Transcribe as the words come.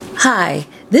Hi,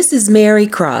 this is Mary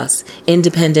Cross,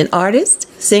 independent artist,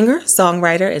 singer,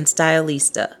 songwriter, and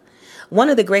stylista. One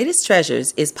of the greatest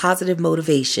treasures is positive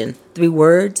motivation through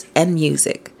words and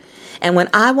music. And when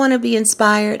I want to be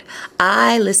inspired,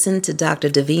 I listen to Dr.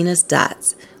 Davina's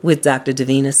Dots with Dr.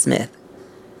 Davina Smith.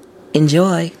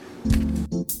 Enjoy.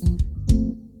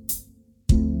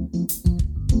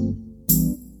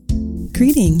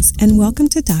 Greetings and welcome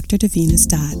to Dr. Davina's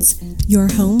Dots, your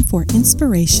home for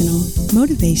inspirational,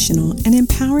 motivational, and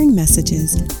empowering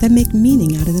messages that make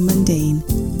meaning out of the mundane.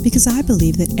 Because I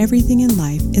believe that everything in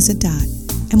life is a dot,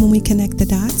 and when we connect the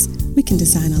dots, we can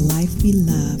design a life we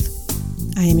love.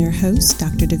 I am your host,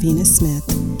 Dr. Davina Smith.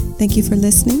 Thank you for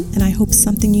listening, and I hope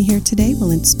something you hear today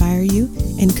will inspire you,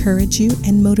 encourage you,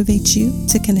 and motivate you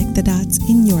to connect the dots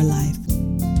in your life.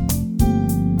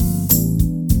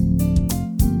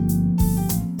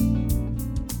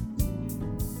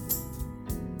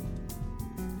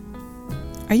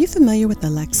 Are you familiar with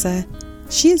Alexa?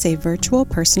 She is a virtual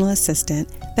personal assistant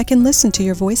that can listen to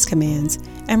your voice commands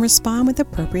and respond with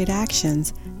appropriate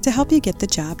actions to help you get the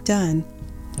job done.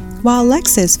 While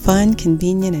Alexa is fun,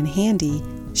 convenient, and handy,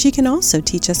 she can also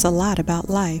teach us a lot about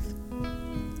life.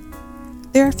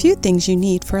 There are a few things you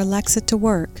need for Alexa to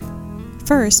work.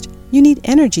 First, you need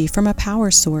energy from a power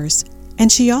source,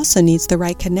 and she also needs the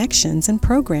right connections and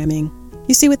programming.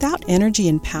 You see, without energy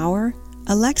and power,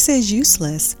 Alexa is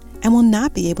useless and will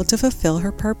not be able to fulfill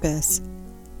her purpose.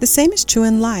 The same is true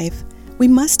in life. We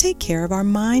must take care of our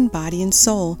mind, body, and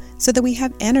soul so that we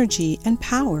have energy and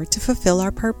power to fulfill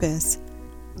our purpose.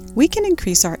 We can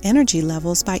increase our energy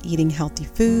levels by eating healthy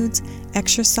foods,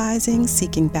 exercising,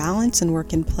 seeking balance in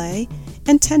work and play,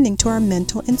 and tending to our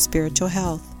mental and spiritual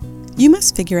health. You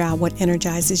must figure out what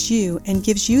energizes you and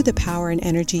gives you the power and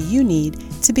energy you need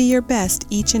to be your best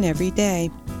each and every day.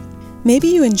 Maybe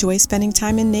you enjoy spending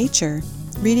time in nature,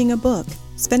 reading a book,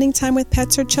 spending time with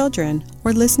pets or children,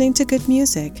 or listening to good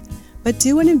music. But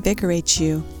do what invigorates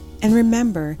you. And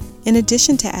remember, in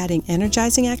addition to adding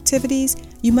energizing activities,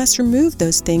 you must remove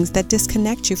those things that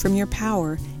disconnect you from your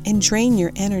power and drain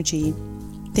your energy.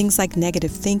 Things like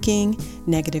negative thinking,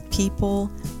 negative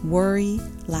people, worry,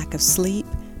 lack of sleep,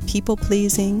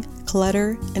 people-pleasing,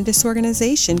 clutter, and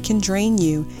disorganization can drain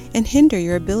you and hinder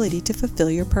your ability to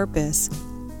fulfill your purpose.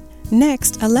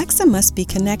 Next, Alexa must be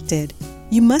connected.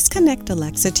 You must connect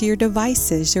Alexa to your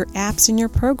devices, your apps, and your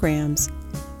programs.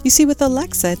 You see, with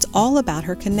Alexa, it's all about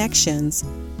her connections.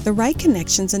 The right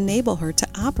connections enable her to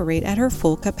operate at her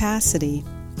full capacity.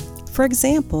 For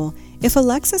example, if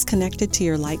Alexa's connected to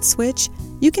your light switch,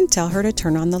 you can tell her to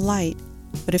turn on the light.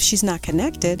 But if she's not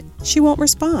connected, she won't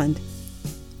respond.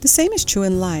 The same is true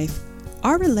in life.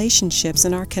 Our relationships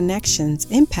and our connections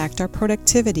impact our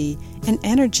productivity and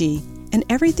energy and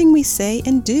everything we say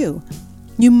and do.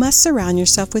 You must surround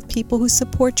yourself with people who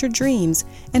support your dreams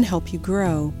and help you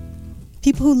grow.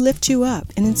 People who lift you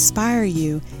up and inspire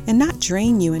you and not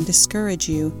drain you and discourage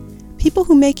you. People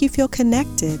who make you feel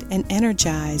connected and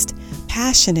energized,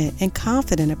 passionate and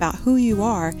confident about who you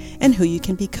are and who you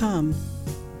can become.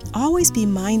 Always be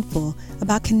mindful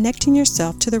about connecting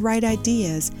yourself to the right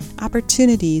ideas,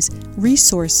 opportunities,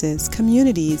 resources,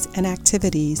 communities, and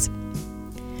activities.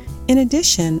 In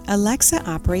addition, Alexa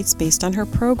operates based on her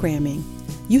programming.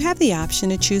 You have the option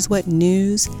to choose what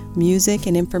news, music,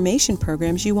 and information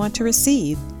programs you want to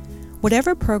receive.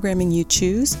 Whatever programming you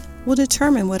choose will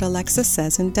determine what Alexa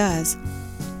says and does.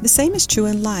 The same is true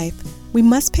in life. We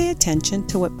must pay attention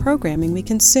to what programming we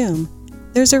consume.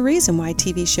 There's a reason why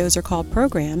TV shows are called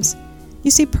programs.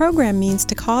 You see, program means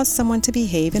to cause someone to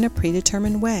behave in a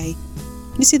predetermined way.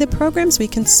 You see, the programs we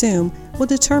consume will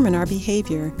determine our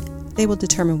behavior. They will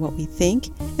determine what we think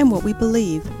and what we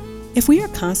believe. If we are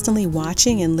constantly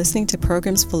watching and listening to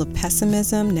programs full of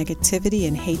pessimism, negativity,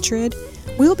 and hatred,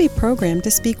 we will be programmed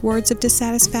to speak words of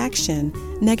dissatisfaction,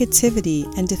 negativity,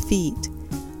 and defeat.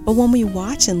 But when we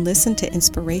watch and listen to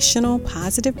inspirational,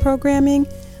 positive programming,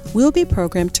 we'll be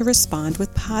programmed to respond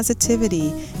with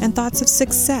positivity and thoughts of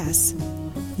success.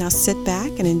 Now sit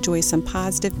back and enjoy some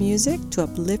positive music to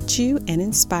uplift you and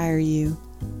inspire you.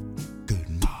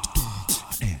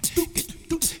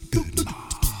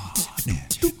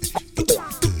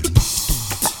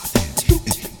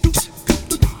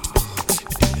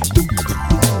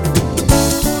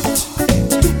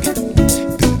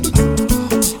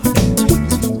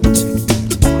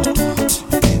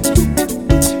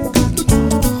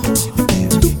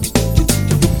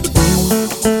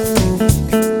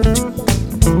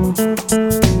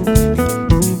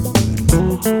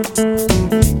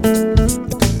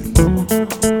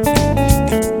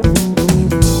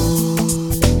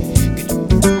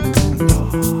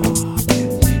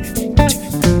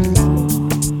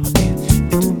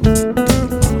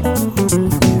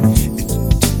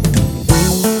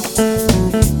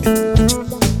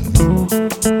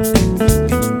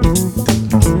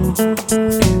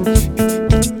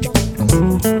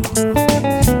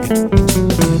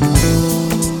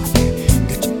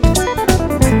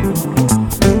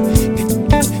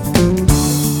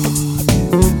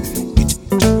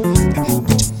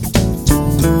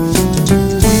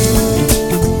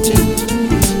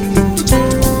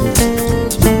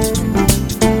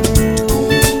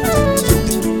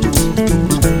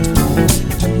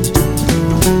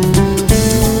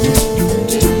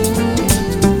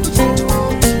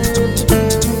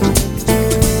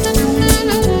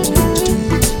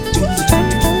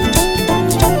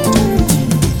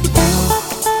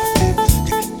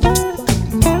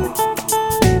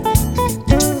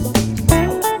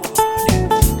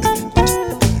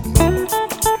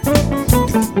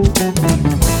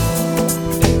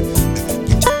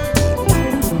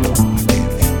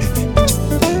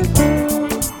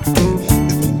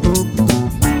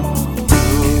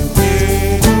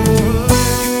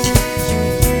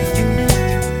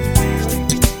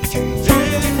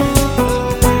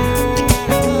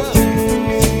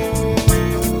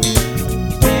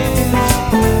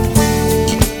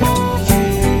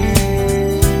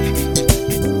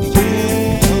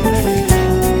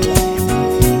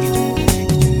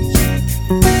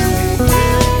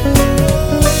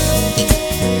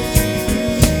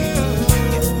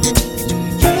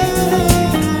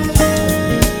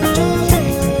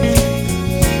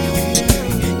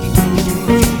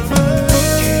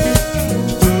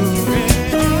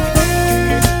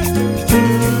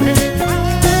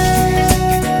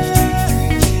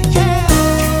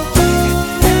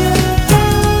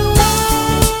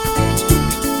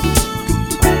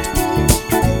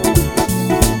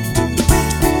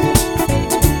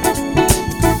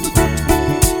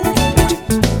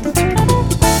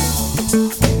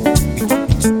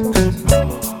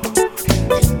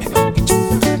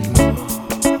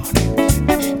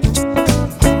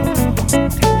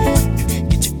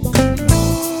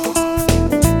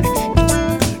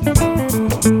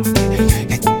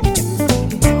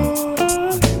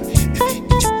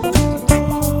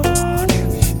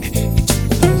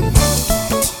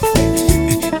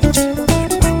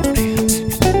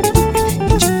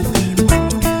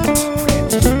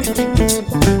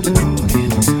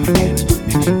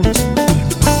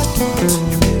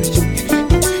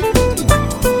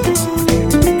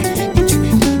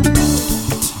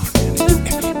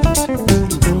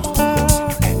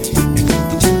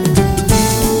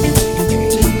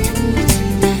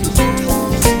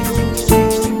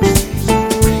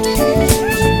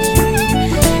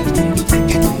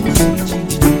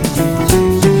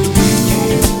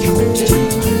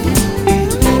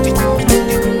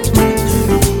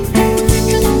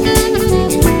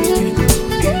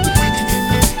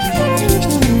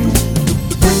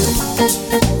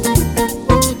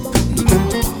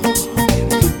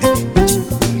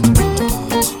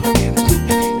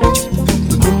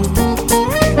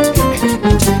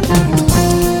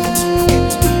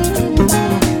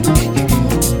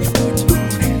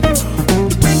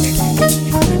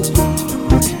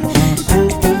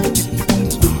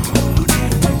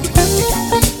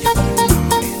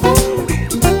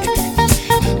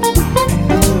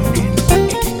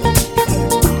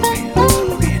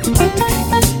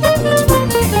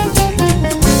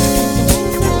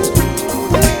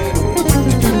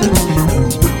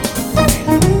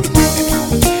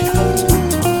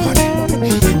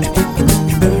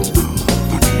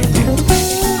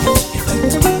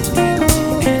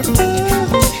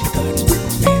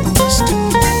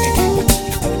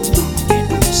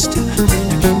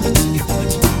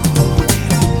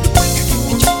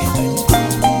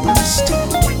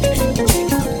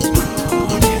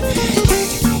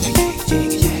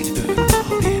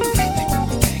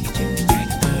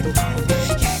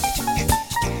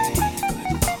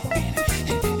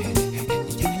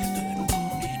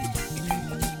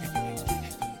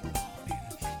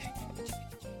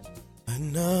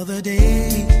 another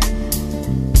day,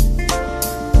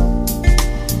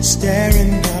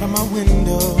 staring out of my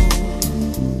window,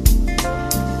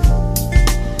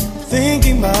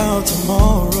 thinking about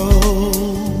tomorrow,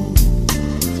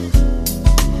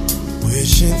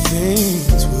 wishing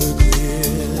things were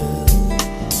clear.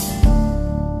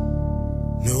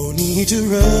 No need to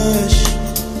rush,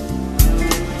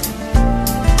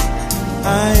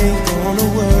 I ain't gonna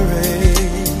worry.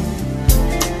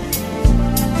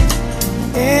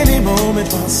 Any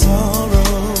moment my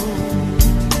sorrow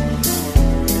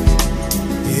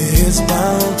is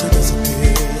bound to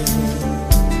disappear.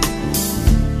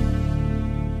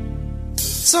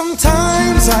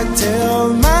 Sometimes I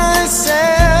tell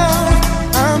myself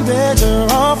I'm better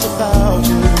off without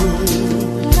you,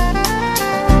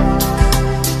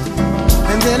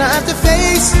 and then I have to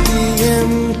face the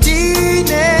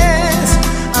emptiness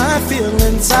I feel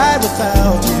inside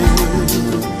without you,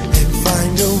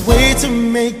 find a way to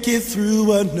make it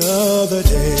through another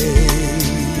day.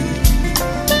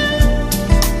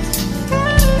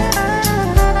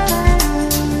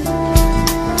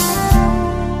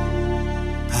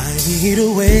 I need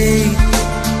a way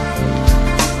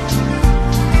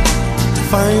to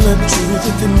find the truth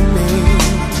within me,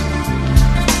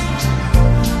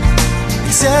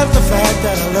 accept the fact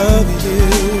that I love you.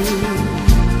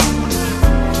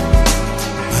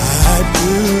 I'd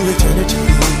do eternity.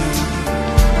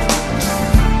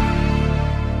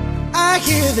 I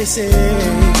hear they say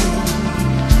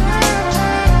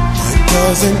what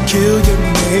doesn't kill you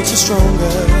makes you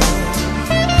stronger.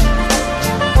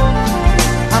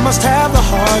 I must have the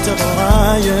heart of a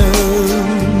lion,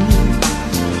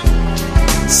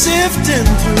 sifting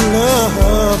through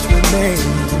love's remains.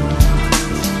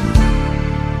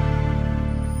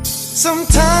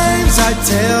 Sometimes I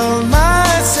tell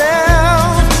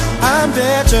myself I'm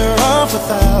better off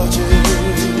without you,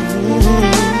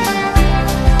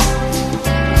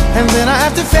 and then I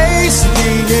have to face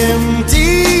the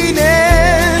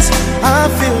emptiness I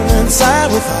feel inside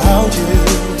without you,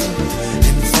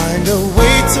 and find a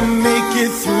way to make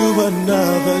it through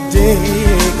another day.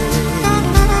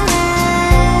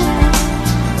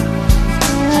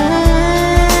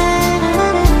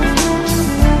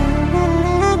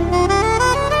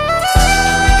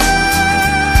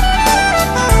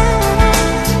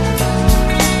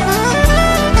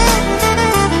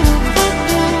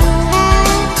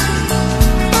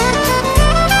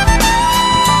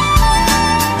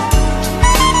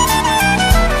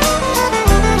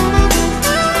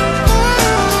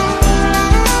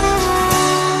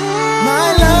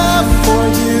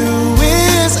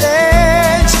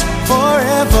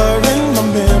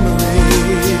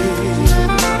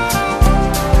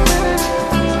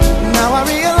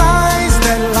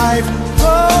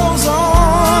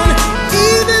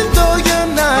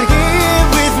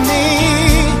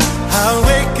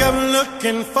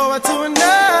 Looking forward to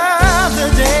another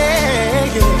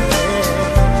day,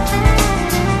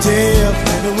 day of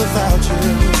living without you.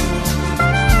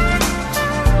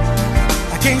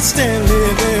 I can't stand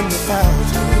living without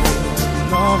you.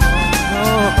 No, no, no.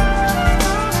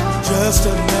 Just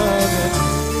another day.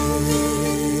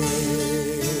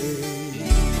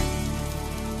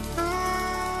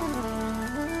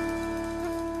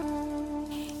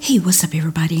 Hey, what's up,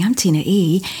 everybody? I'm Tina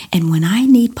E., and when I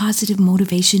need positive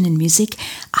motivation in music,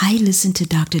 I listen to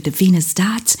Dr. Davina's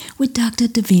Dots with Dr.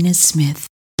 Davina Smith.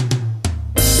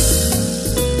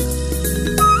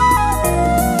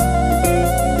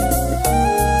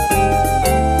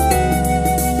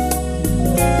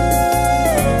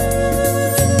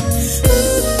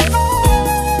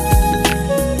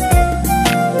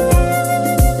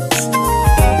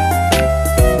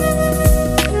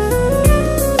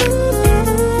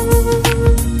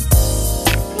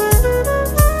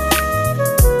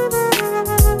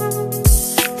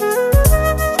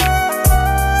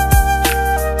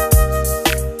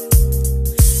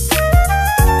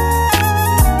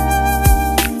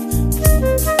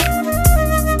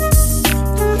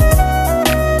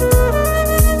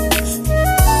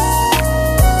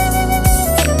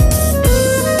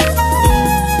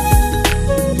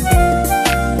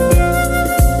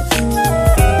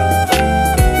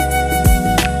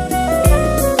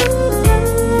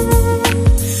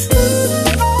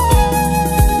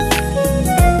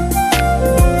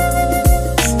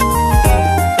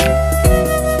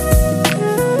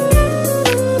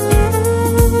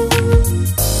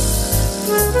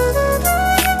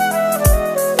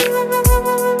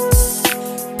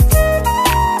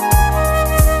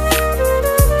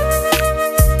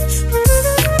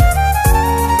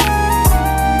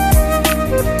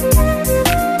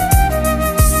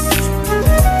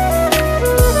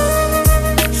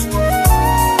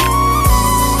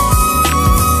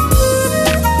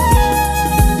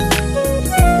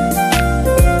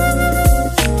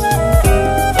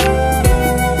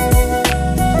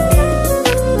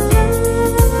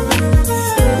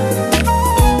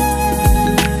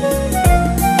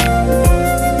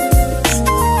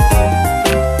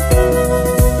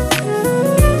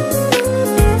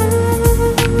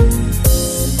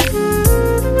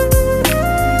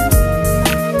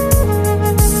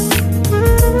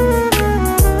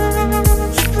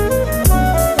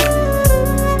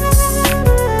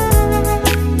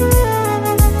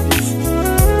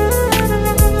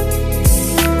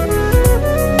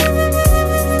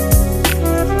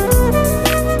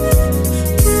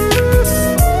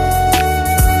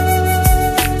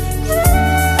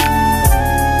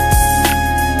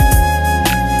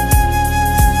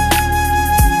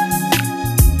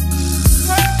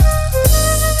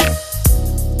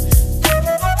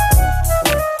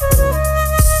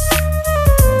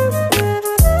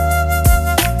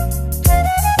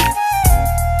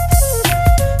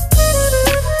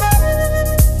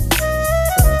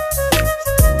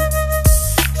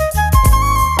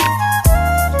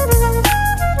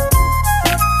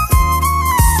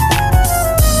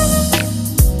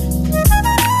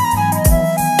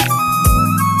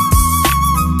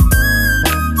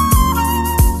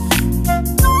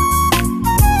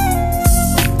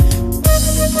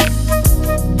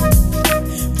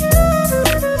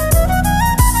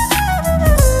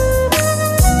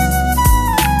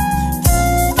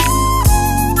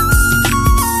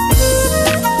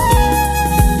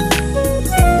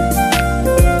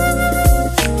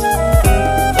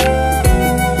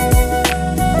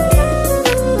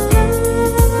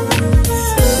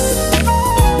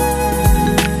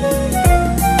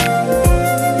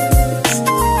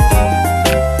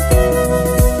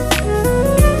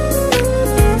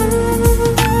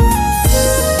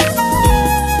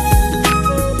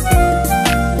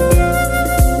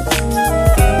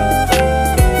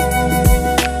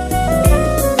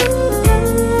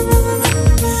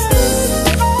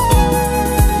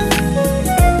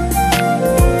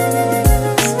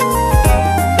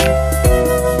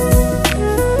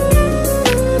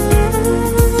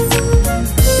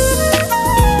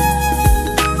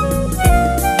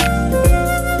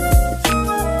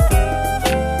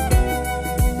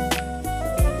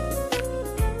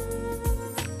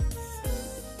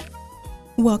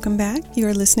 Welcome back. You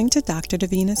are listening to Dr.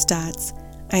 Davina's Dots.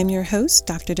 I am your host,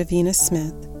 Dr. Davina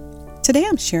Smith. Today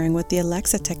I'm sharing what the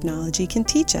Alexa technology can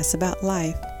teach us about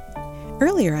life.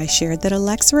 Earlier I shared that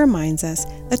Alexa reminds us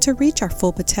that to reach our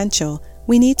full potential,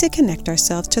 we need to connect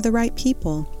ourselves to the right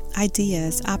people,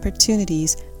 ideas,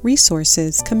 opportunities,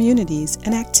 resources, communities,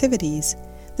 and activities,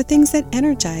 the things that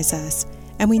energize us,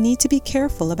 and we need to be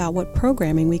careful about what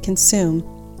programming we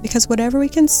consume, because whatever we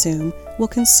consume will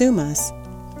consume us.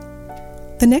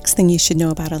 The next thing you should know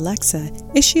about Alexa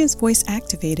is she is voice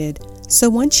activated, so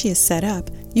once she is set up,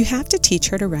 you have to teach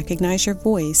her to recognize your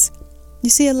voice.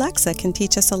 You see, Alexa can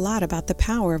teach us a lot about the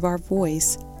power of our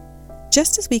voice.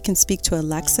 Just as we can speak to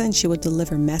Alexa and she will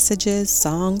deliver messages,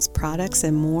 songs, products,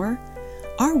 and more,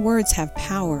 our words have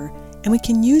power, and we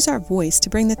can use our voice to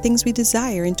bring the things we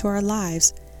desire into our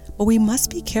lives. But we must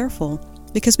be careful,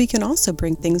 because we can also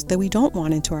bring things that we don't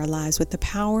want into our lives with the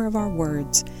power of our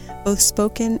words, both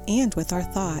spoken and with our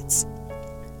thoughts.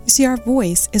 You see, our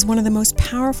voice is one of the most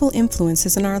powerful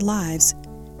influences in our lives.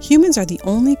 Humans are the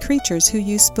only creatures who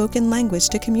use spoken language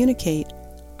to communicate.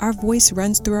 Our voice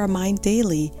runs through our mind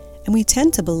daily, and we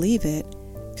tend to believe it.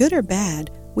 Good or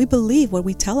bad, we believe what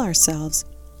we tell ourselves.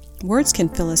 Words can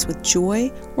fill us with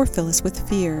joy or fill us with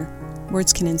fear.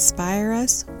 Words can inspire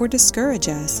us or discourage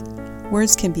us.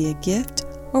 Words can be a gift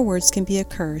or words can be a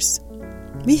curse.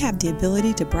 We have the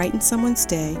ability to brighten someone's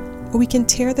day, or we can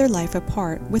tear their life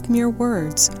apart with mere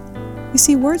words. You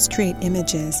see, words create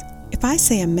images. If I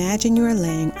say imagine you are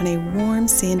laying on a warm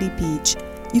sandy beach,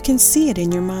 you can see it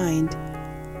in your mind.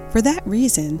 For that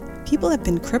reason, people have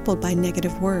been crippled by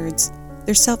negative words.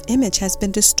 Their self-image has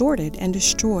been distorted and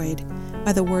destroyed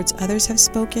by the words others have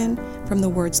spoken, from the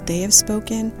words they have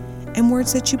spoken, and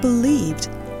words that you believed.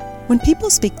 When people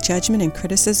speak judgment and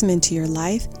criticism into your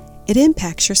life, it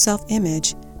impacts your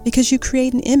self-image because you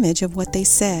create an image of what they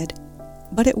said.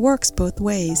 But it works both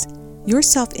ways. Your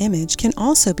self-image can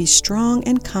also be strong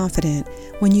and confident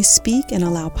when you speak and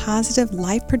allow positive,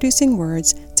 life-producing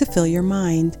words to fill your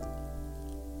mind.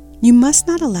 You must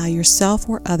not allow yourself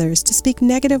or others to speak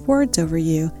negative words over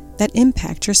you that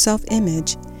impact your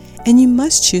self-image, and you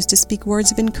must choose to speak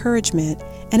words of encouragement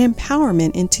and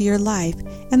empowerment into your life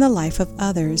and the life of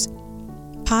others.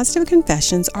 Positive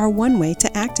confessions are one way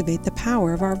to activate the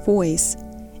power of our voice.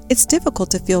 It's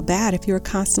difficult to feel bad if you are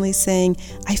constantly saying,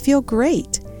 "I feel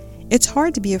great." It's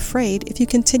hard to be afraid if you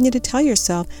continue to tell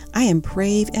yourself, "I am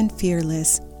brave and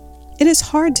fearless." It is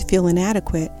hard to feel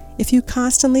inadequate if you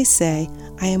constantly say,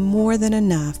 "I am more than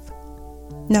enough."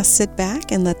 Now sit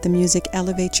back and let the music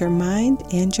elevate your mind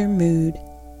and your mood.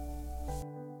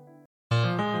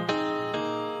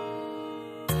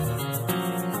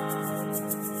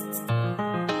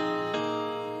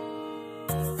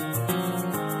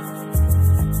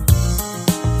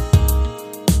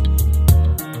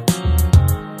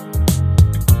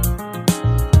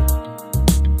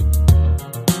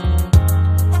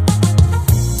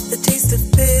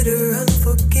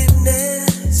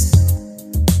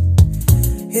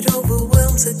 It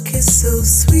overwhelms, a kiss so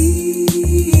sweet.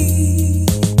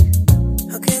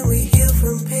 How can we heal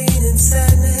from pain and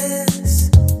sadness,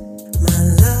 my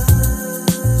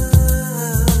love?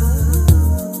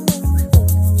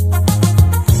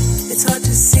 It's hard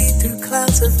to see through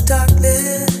clouds of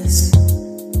darkness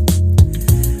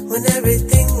when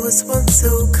everything was once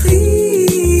so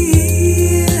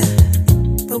clear.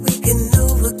 But we can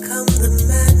overcome the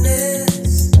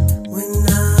madness when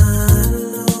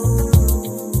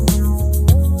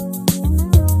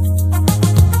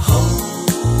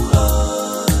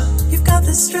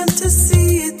the strength to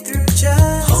see it through.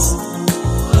 Just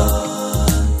hold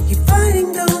on. Keep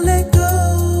fighting, don't let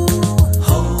go.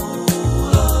 Hold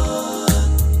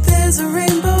on. There's a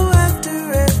rainbow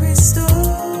after every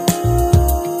storm.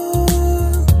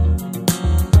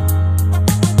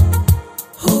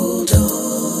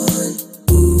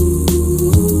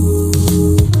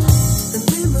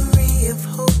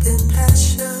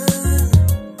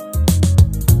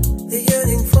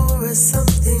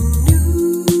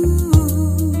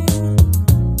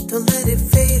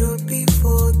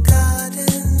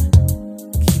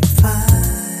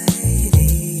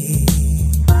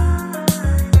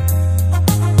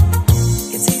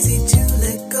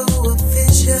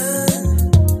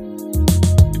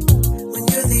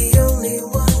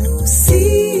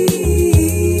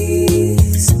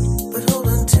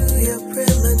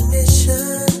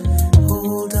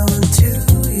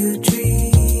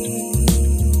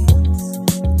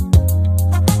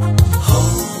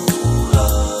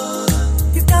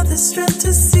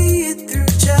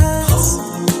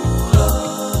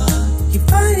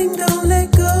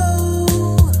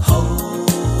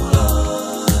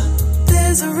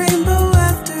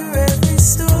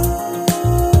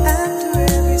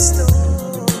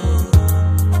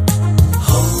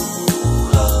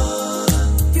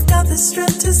 the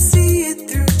strength to see it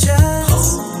through.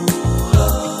 Just hold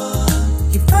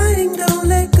on. Keep fighting, don't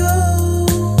let go.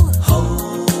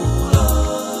 Hold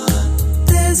on.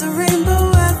 There's a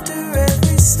rainbow after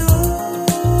every storm.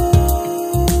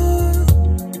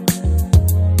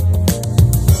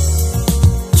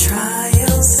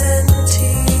 Trials and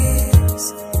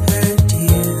tears hurt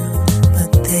you,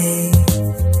 but they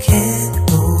can't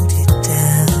hold you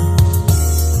down.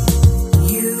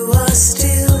 You are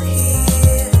still here.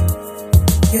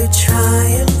 Your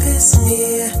triumph is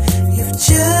near. You've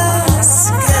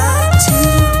just got to.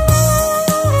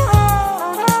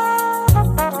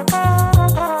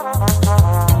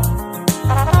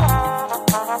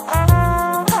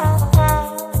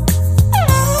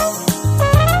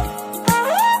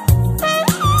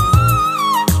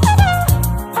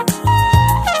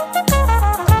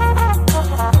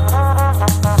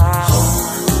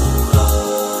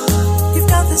 You've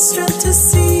got the strength to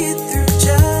see it through.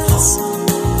 Just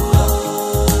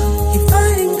keep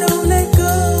fighting, don't let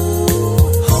go.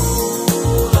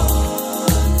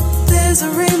 There's a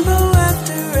rainbow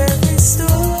after every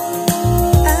storm.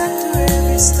 After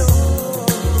every storm.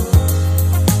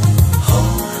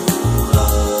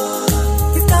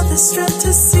 You've got the strength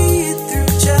to see it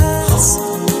through. Just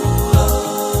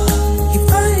keep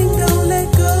fighting, don't let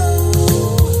go.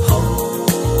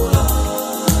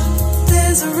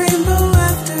 There's a rainbow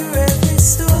after every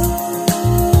storm.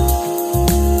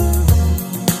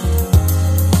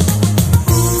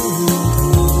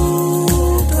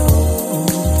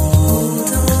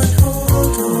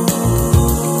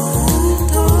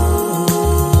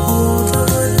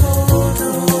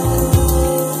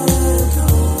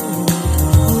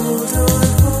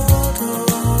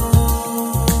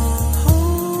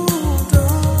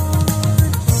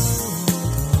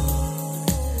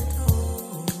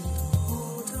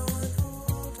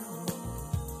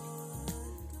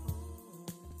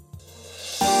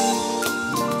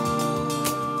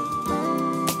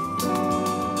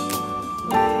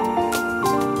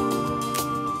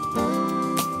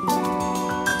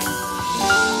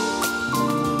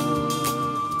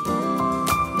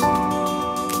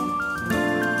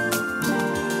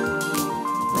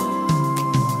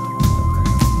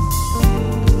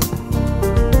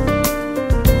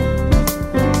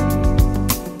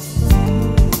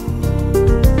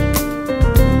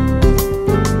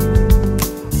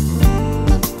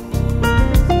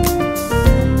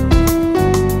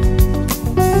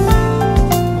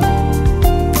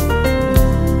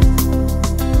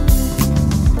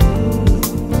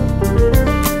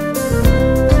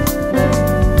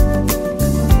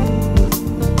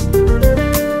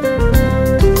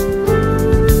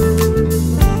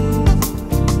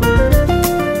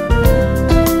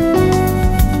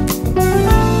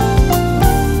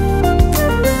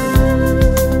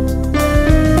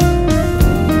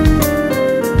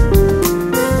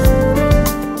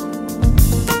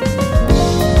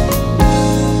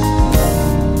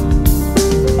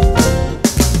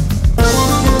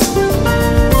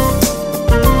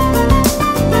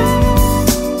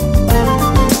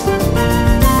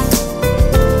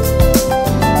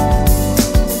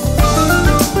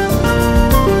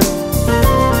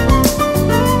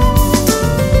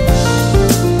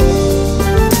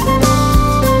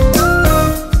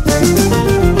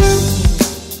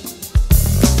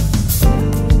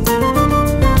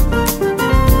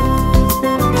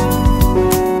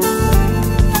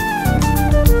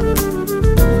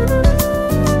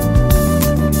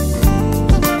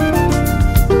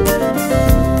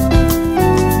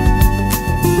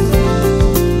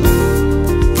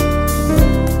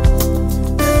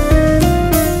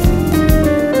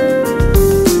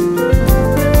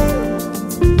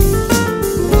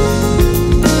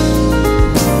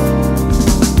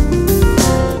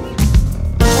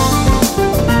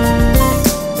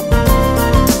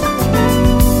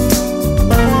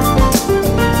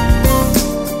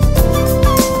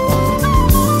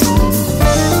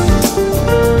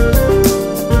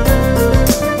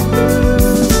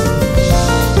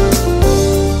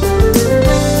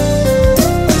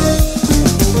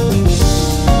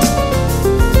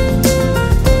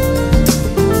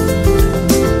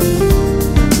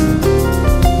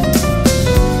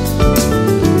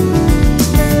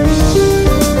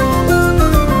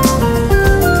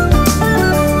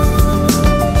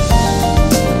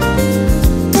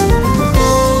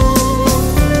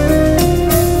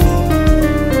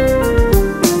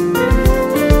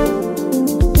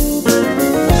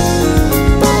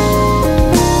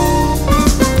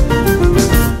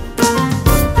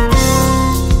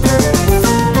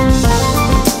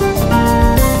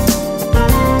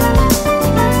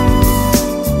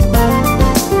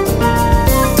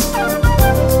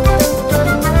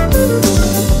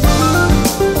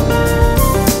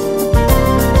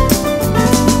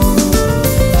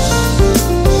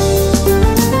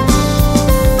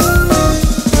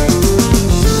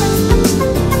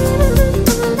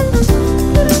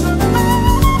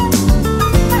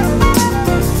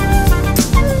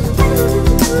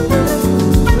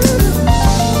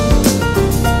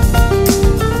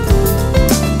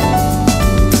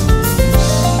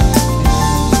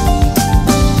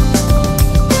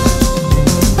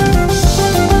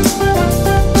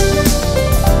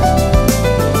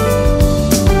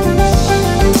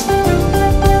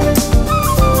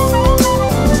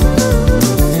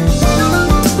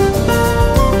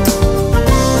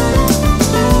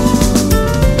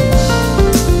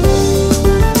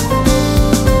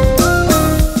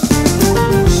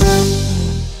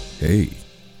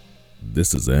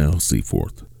 This is Al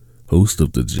Seaforth, host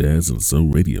of the Jazz and Soul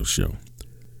Radio Show.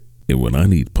 And when I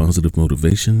need positive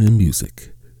motivation in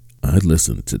music, I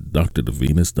listen to Dr.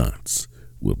 Davina's Dots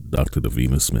with Dr.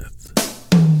 Davina Smith.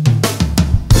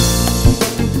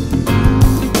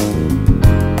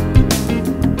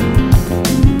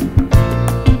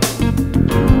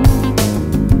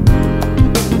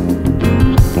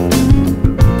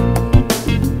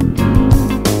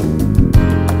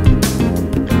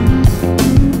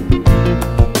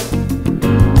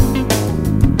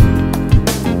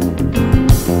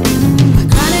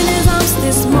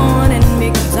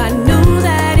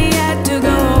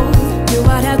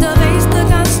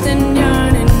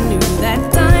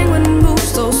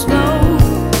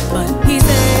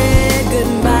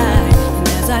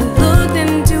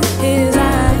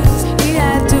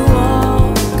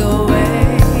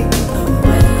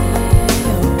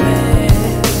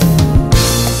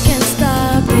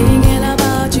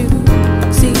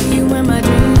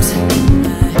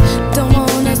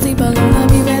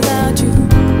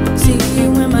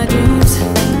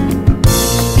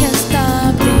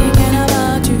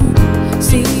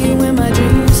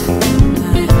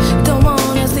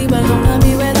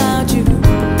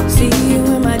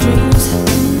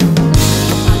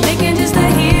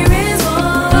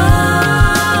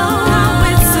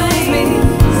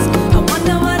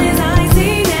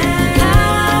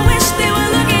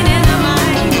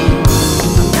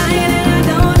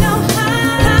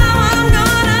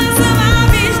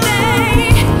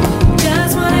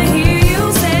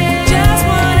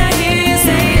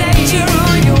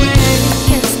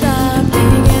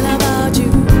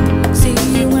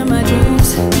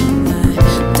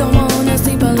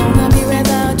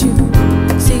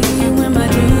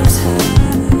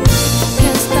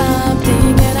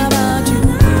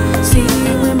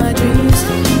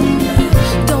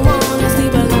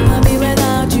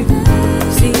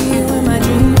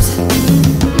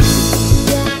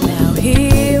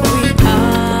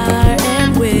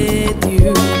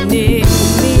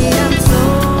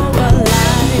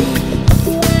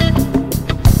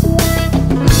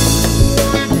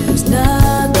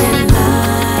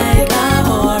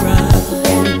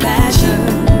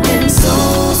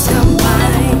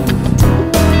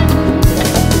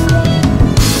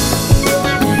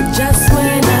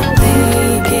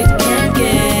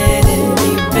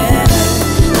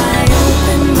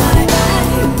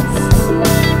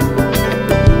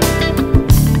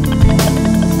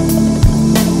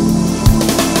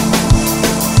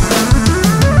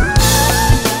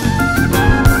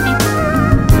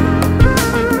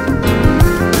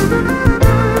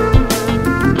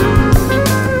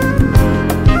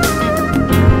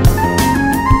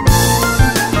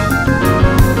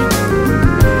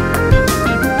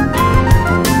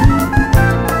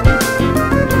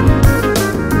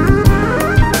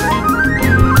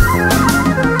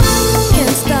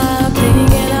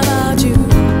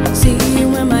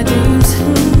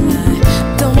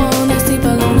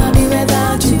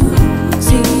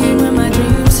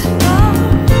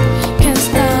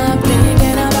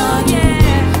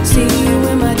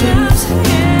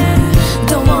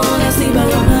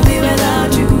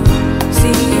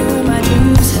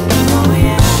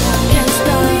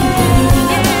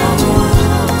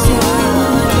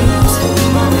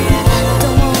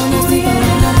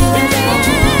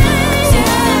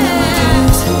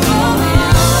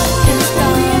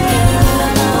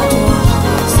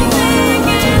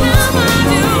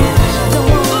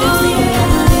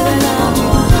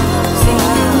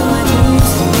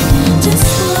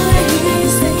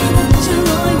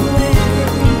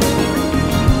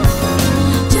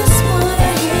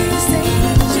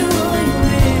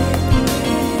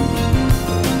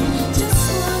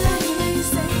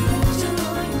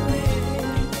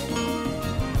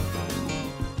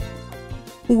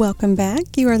 Welcome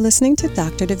back. You are listening to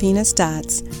Dr. Davina's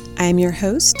Dots. I am your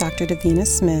host, Dr. Davina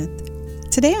Smith.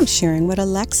 Today I'm sharing what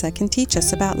Alexa can teach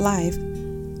us about life.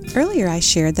 Earlier I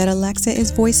shared that Alexa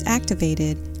is voice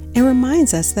activated and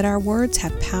reminds us that our words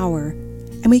have power,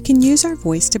 and we can use our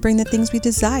voice to bring the things we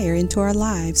desire into our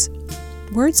lives.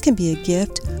 Words can be a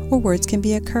gift or words can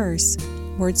be a curse.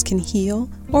 Words can heal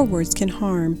or words can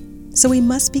harm. So we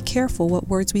must be careful what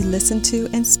words we listen to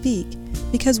and speak,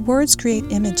 because words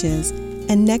create images,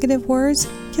 and negative words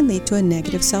can lead to a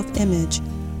negative self-image,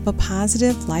 but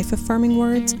positive, life-affirming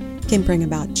words can bring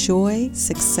about joy,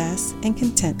 success, and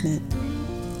contentment.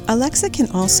 Alexa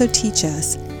can also teach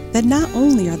us that not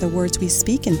only are the words we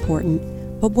speak important,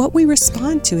 but what we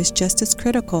respond to is just as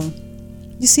critical.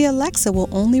 You see, Alexa will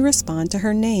only respond to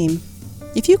her name.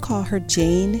 If you call her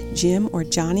Jane, Jim, or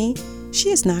Johnny,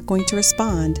 she is not going to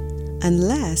respond.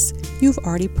 unless you've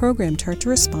already programmed her to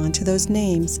respond to those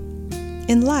names.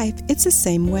 In life, it's the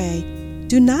same way.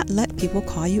 Do not let people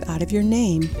call you out of your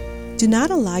name. Do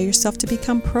not allow yourself to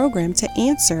become programmed to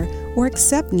answer or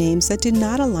accept names that do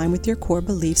not align with your core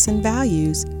beliefs and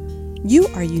values. You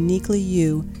are uniquely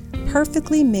you,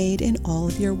 perfectly made in all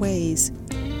of your ways.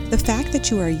 The fact that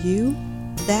you are you,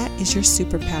 that is your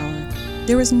superpower.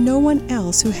 There is no one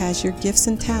else who has your gifts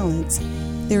and talents.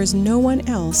 There is no one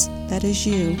else that is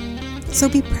you. So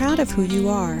be proud of who you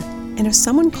are. And if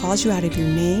someone calls you out of your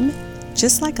name,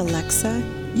 just like Alexa,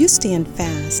 you stand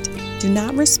fast, do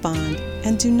not respond,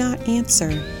 and do not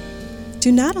answer.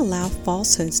 Do not allow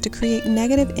falsehoods to create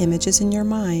negative images in your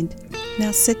mind.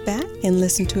 Now sit back and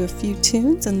listen to a few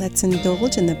tunes, and let's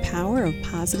indulge in the power of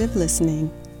positive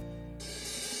listening.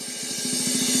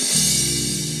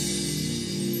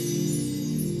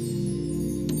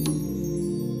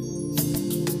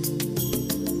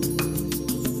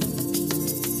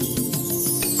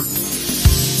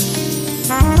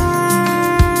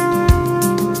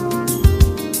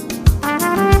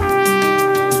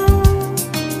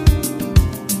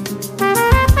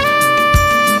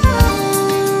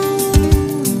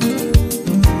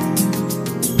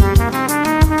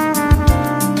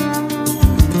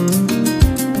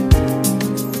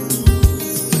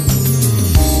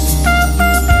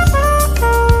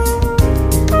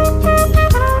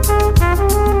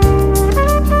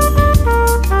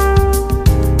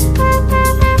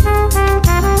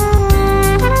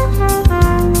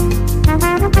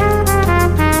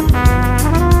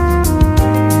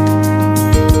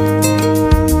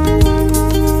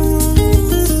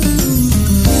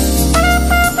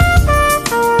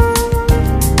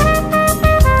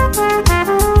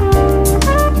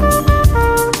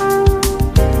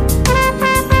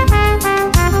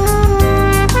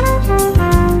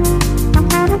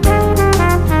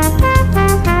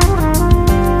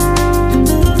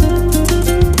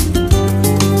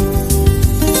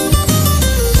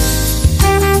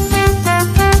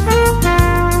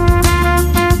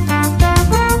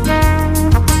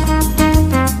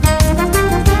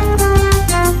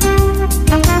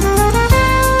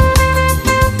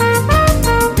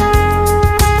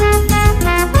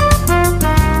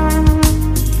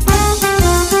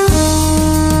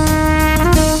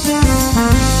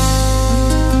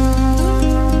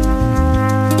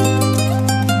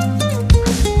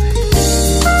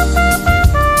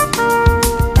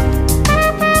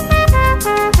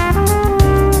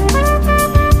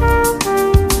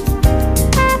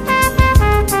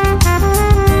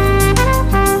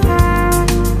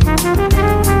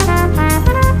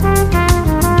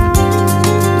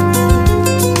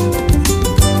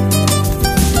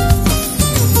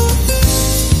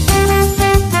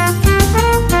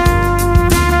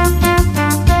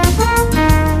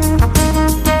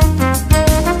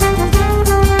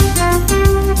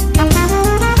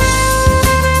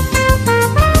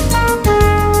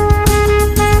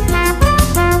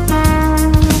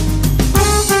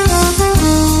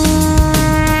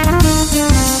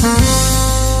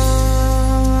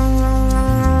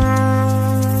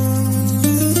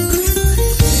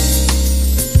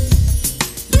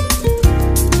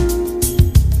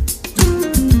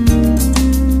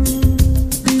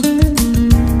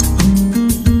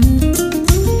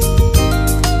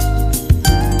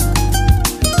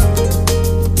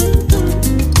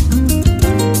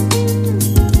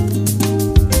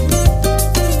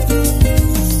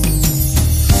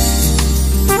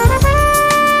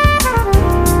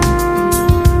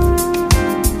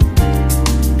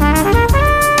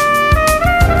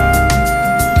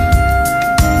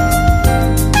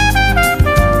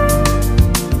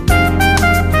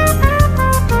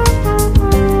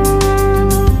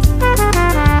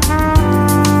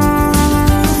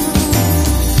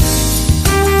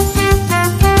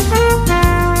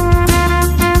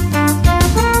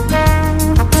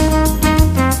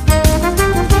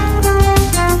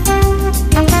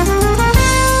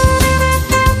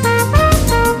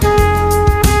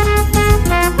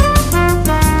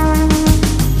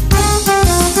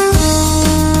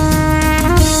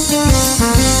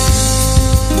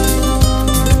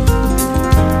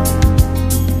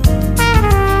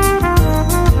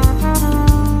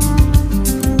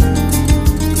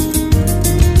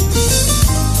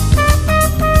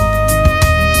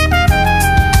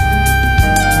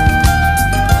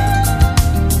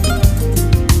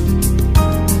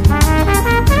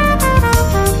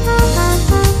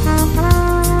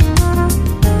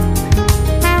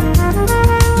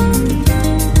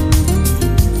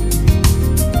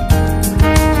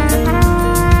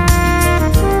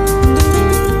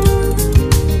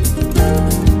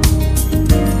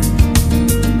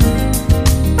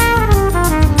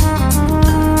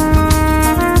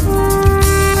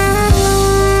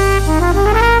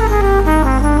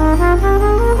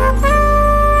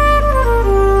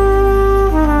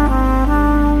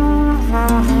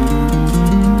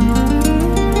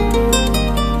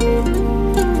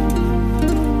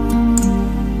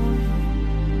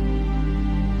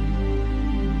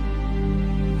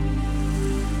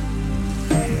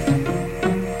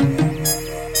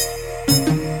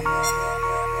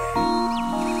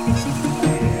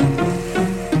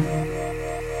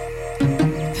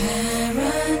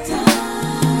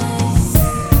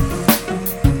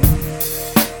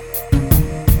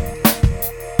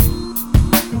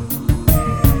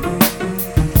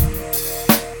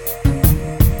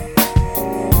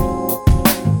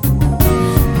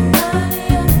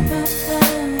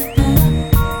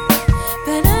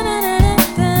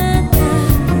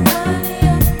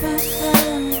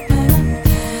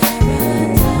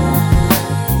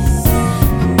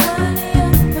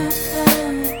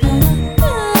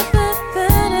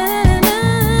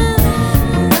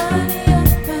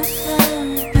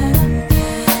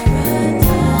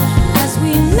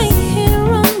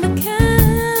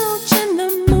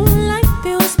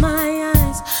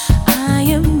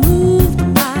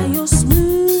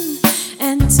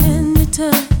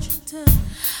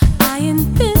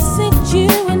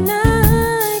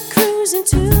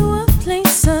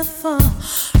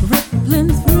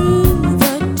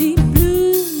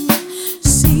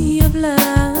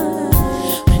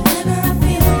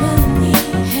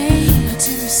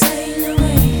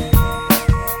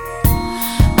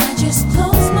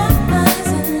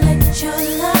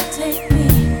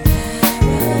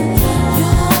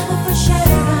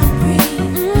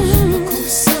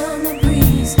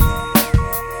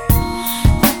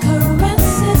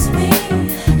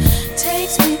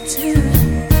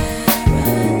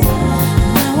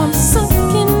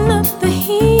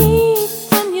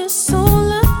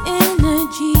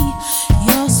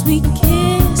 sweet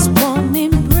kiss, warm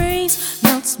embrace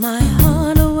melts my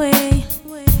heart away.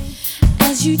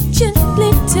 As you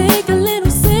gently take a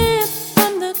little sip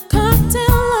from the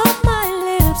cocktail of my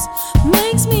lips,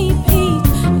 makes me peak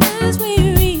as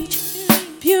we reach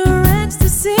pure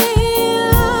ecstasy.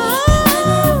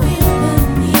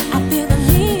 I feel the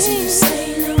need to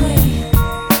sail away,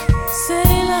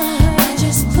 sail away. I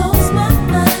just close my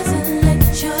eyes and let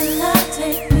your love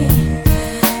take me.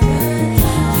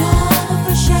 You're the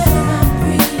fresh air I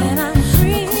breathe, and I'm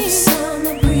free. A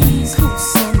cool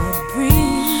summer breeze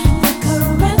that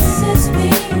caresses me,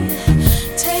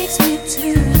 takes me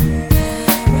to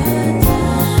paradise.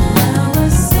 Now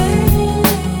we're sailing,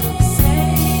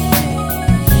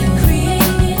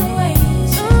 creating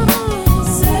waves.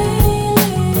 Sailing,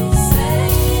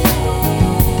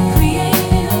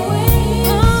 creating a wave.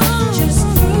 Just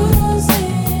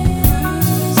cruising,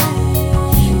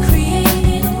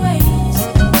 creating waves.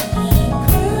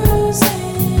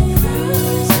 Cruising,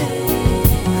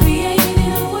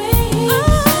 creating a wave.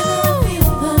 I feel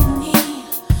the need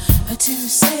to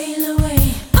sail away.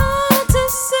 To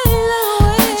sail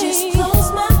away. I just close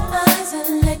my eyes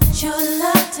and let your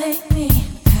love take me.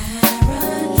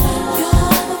 Paradise.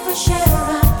 You're the fresh air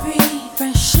I breathe.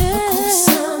 Fresh air. A cool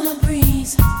summer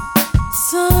breeze.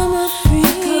 Summer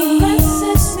breeze.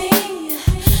 Caresses me,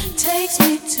 takes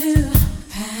me to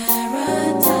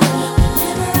paradise.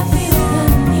 Whenever I feel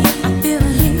the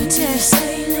need to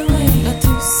sail away.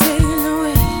 To sail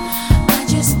away. I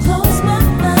just close my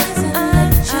eyes and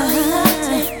let your love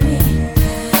take me.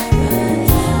 Paradise.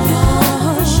 You're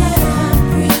the fresh air I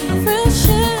breathe. Fresh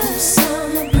air. A cool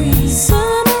summer breeze.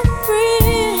 Summer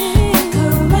breeze.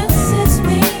 Caresses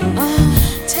me,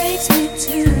 takes me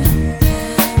to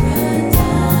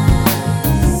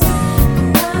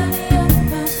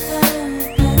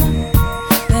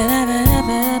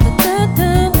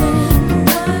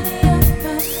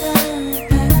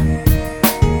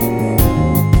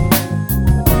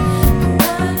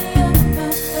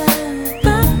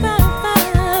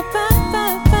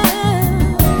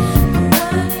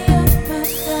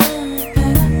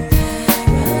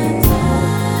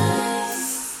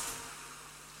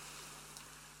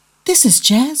This is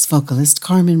jazz vocalist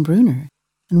Carmen Bruner,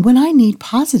 and when I need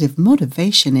positive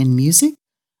motivation in music,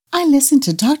 I listen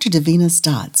to Dr. Davina's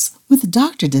Dots with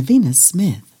Dr. Davina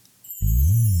Smith.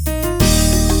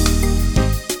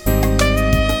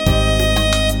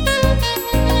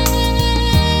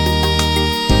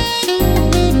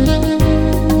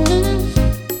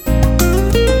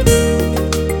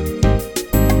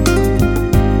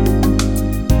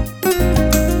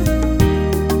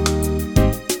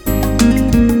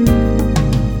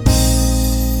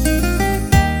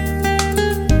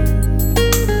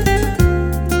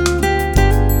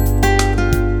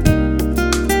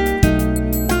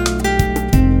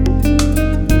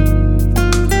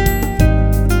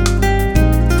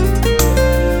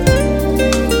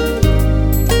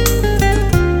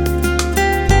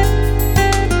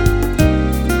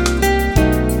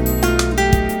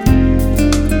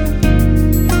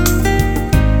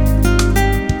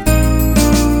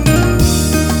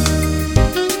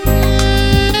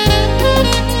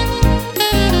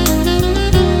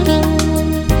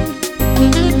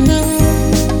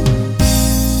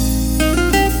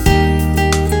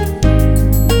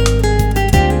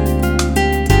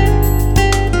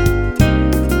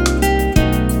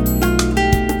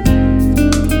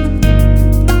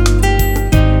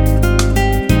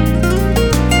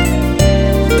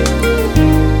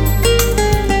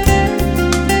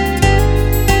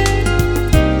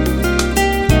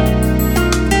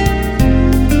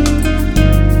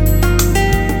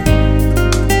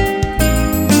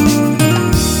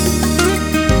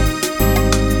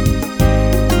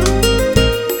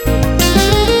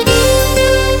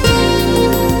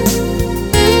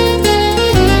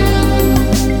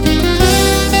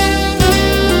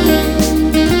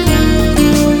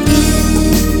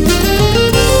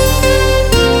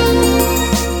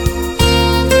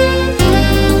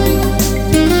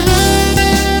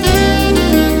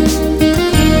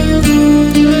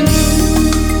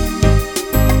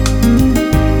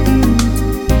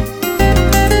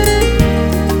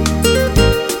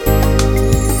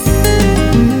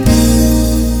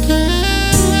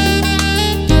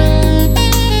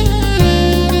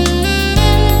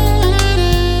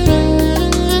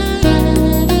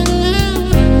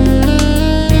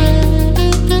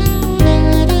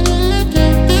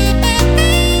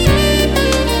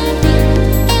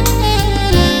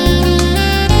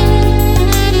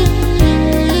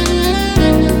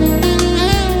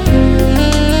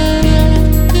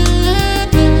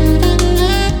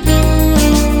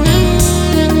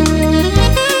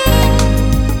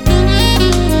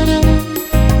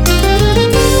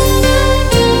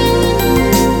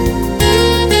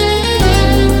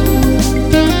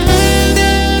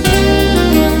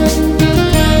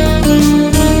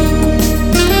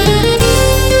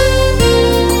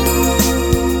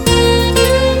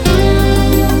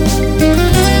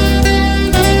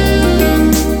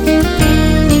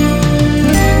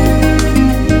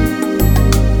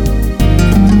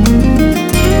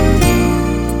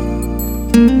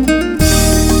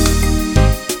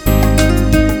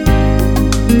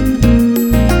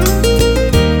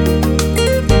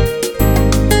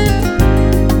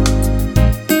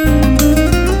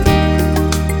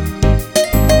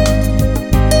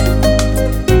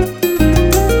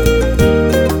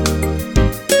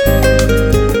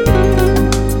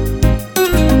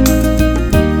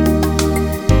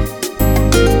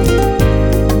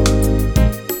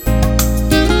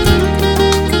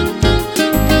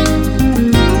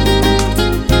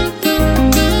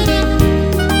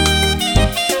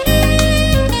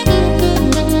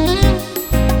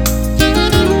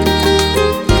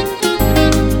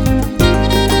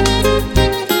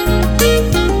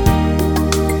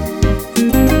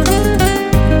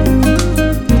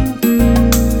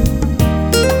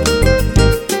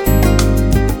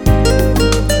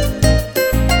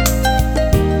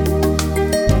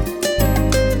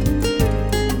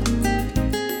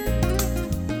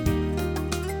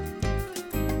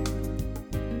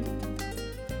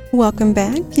 Welcome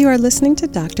back. You are listening to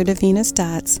Dr. Davina's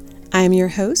Dots. I am your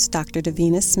host, Dr.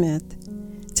 Davina Smith.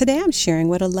 Today I'm sharing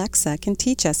what Alexa can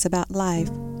teach us about life.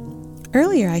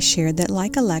 Earlier I shared that,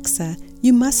 like Alexa,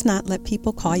 you must not let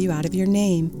people call you out of your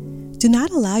name. Do not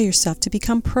allow yourself to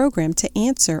become programmed to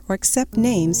answer or accept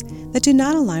names that do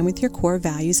not align with your core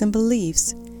values and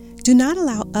beliefs. Do not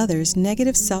allow others'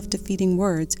 negative self-defeating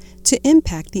words to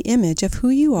impact the image of who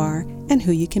you are and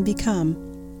who you can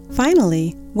become.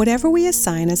 Finally, whatever we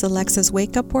assign as Alexa's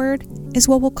wake-up word is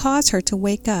what will cause her to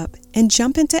wake up and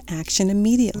jump into action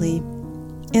immediately.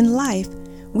 In life,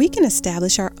 we can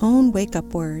establish our own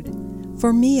wake-up word.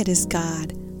 For me, it is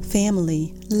God,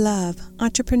 family, love,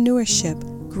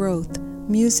 entrepreneurship, growth,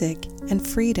 music, and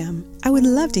freedom. I would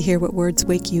love to hear what words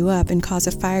wake you up and cause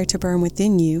a fire to burn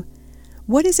within you.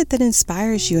 What is it that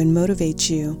inspires you and motivates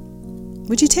you?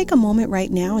 Would you take a moment right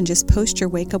now and just post your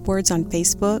wake-up words on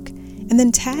Facebook? And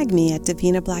then tag me at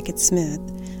Davina Blackett Smith.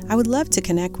 I would love to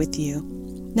connect with you.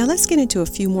 Now let's get into a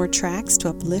few more tracks to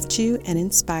uplift you and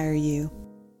inspire you.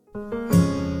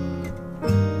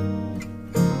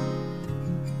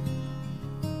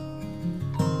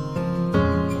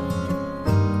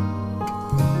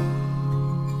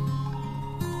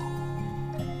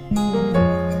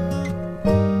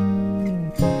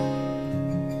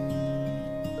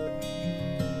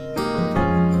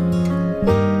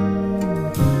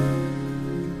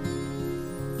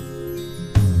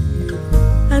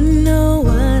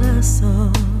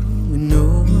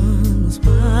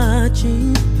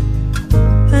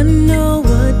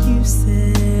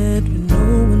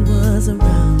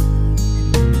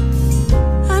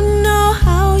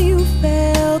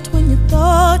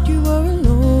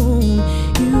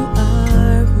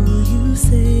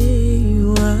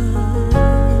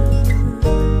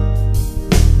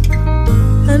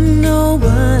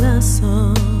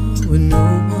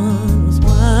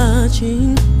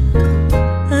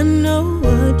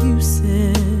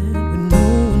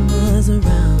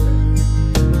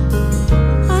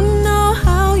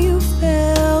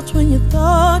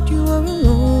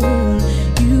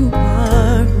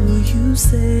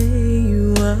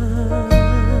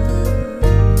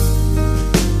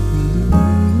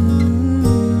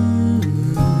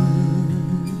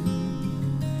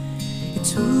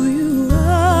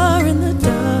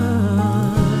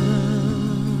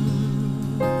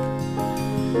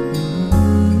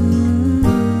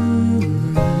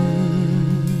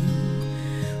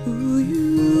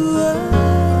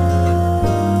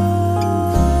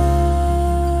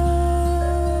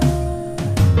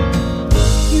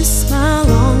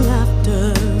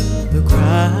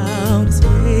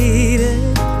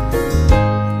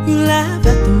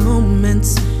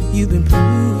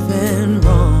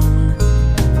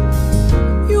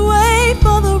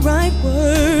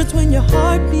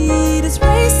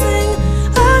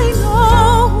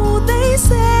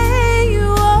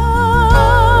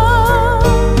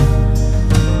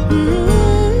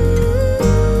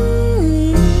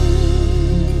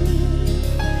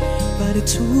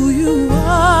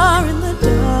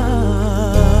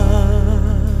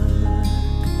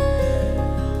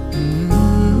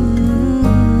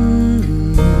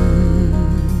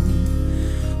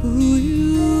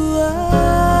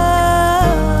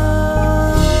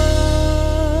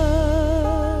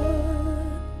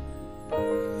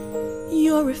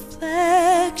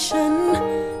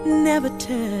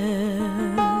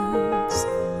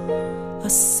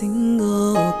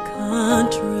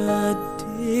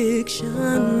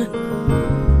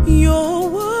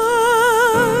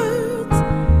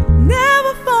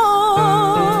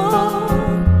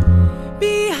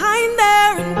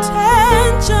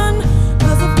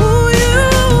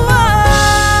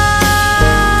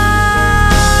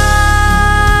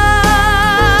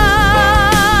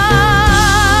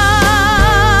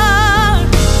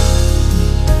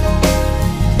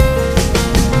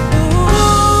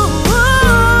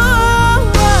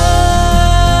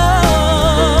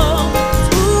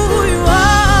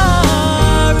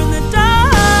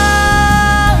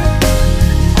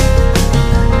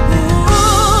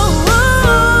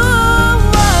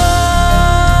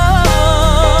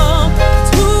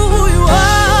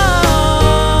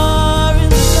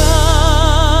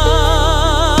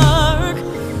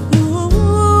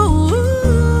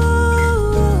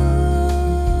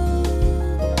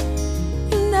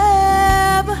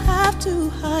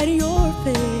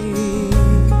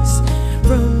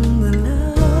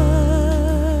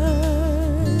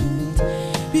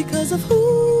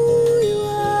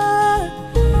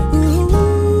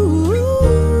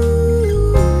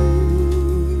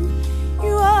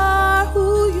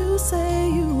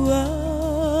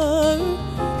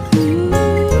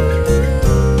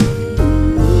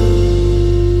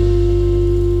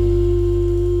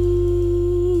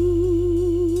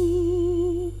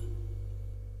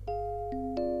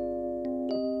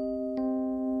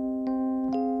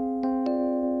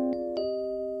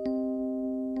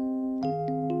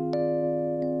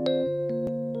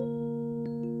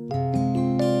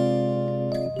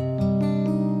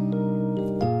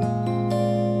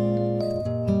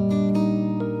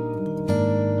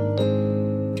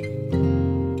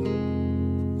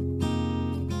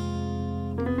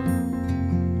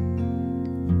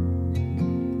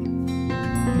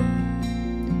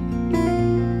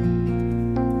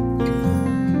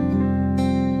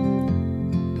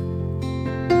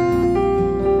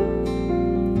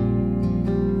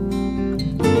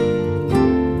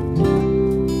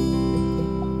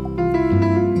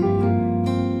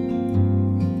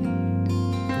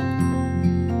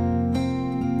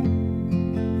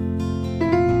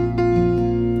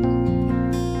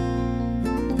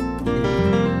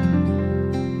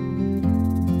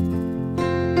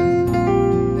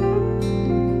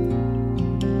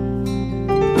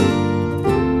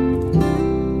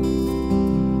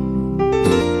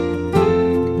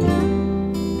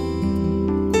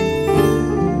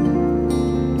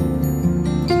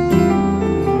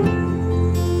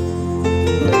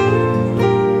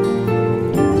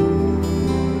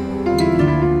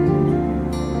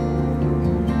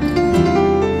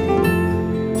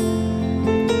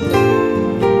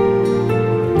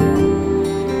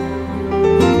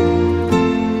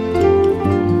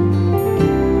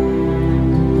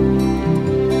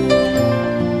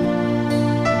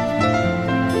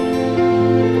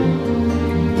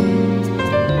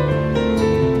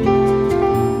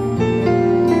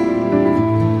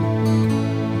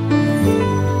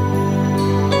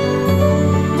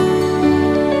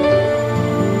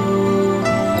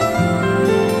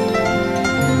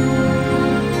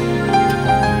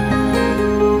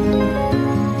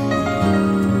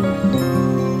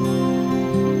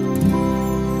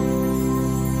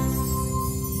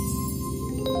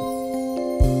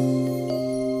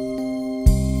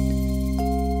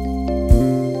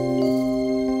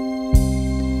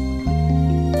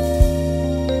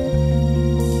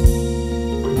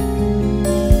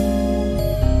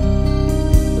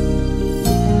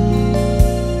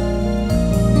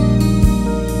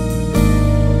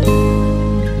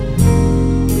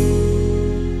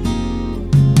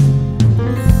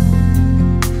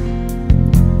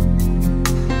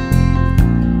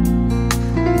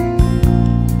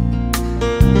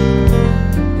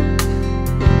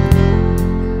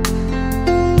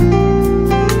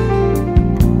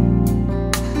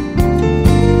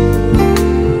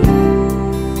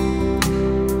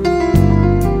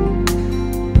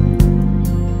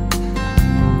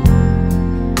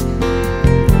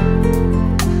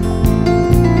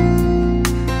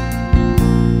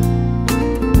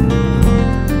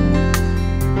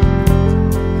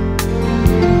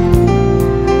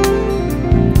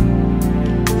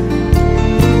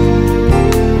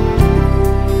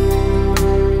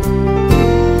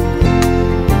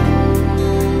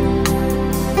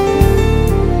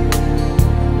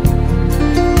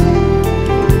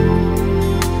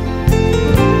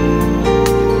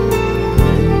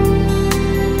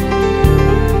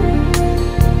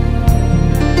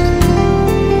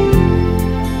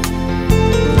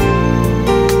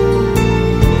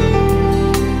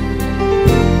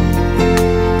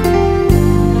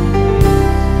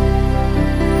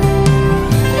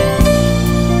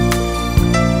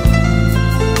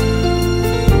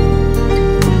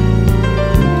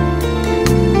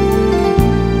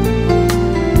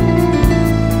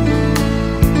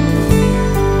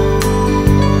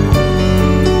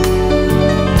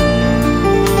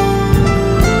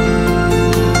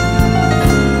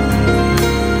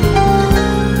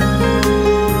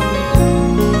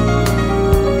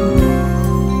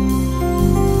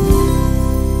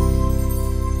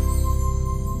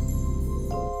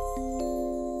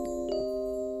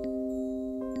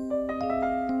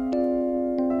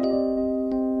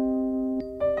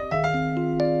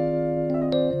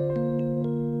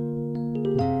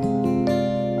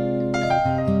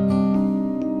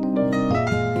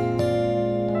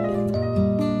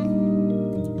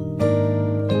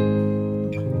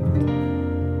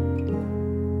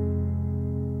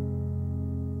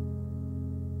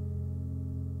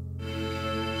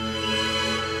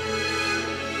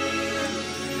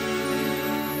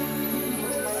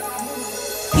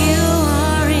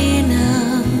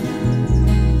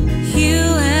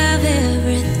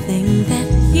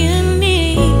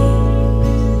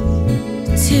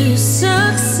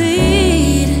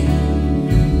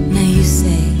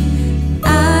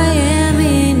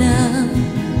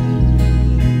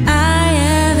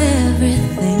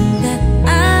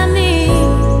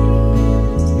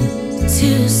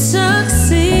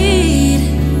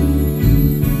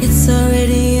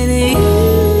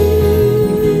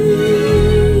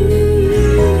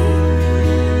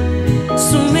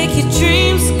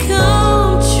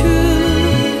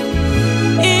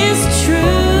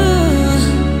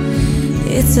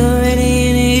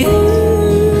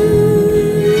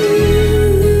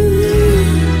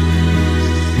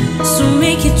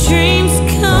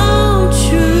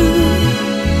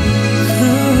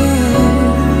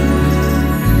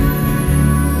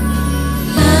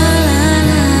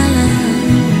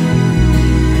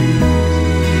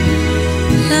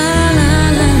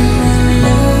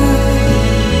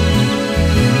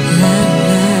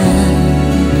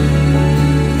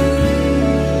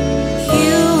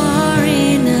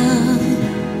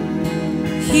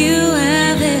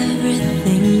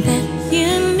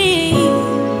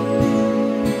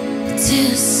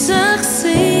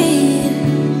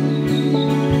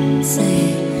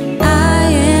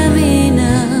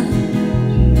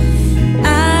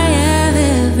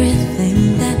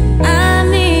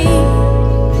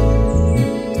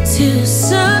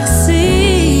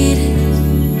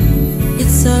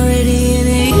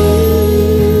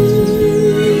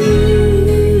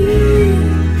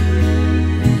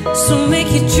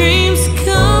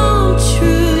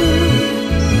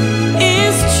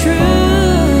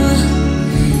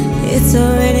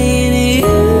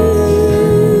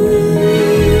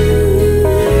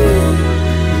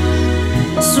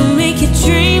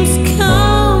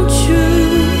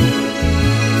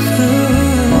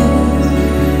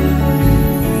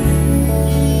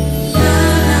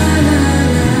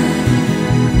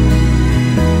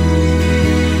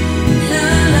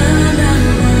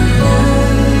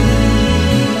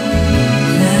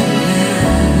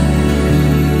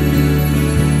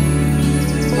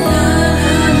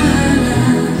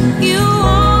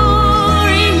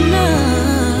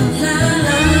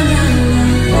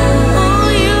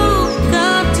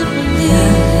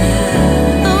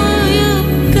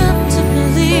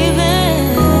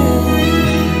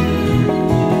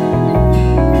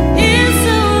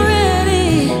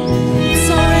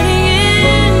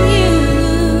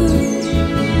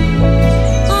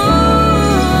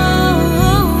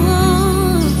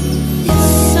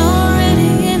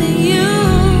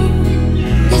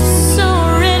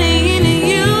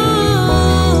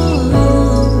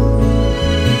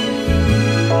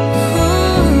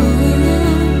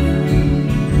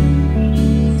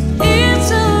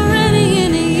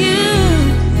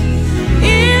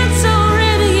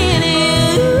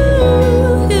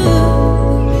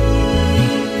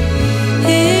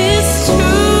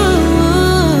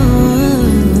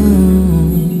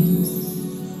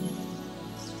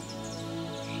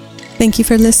 Thank you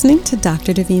for listening to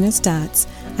Dr. Davina's Dots.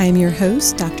 I am your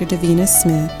host, Dr. Davina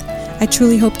Smith. I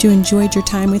truly hope you enjoyed your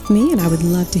time with me, and I would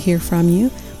love to hear from you.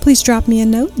 Please drop me a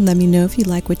note and let me know if you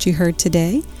like what you heard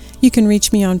today. You can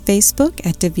reach me on Facebook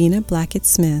at Davina Blackett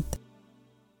Smith.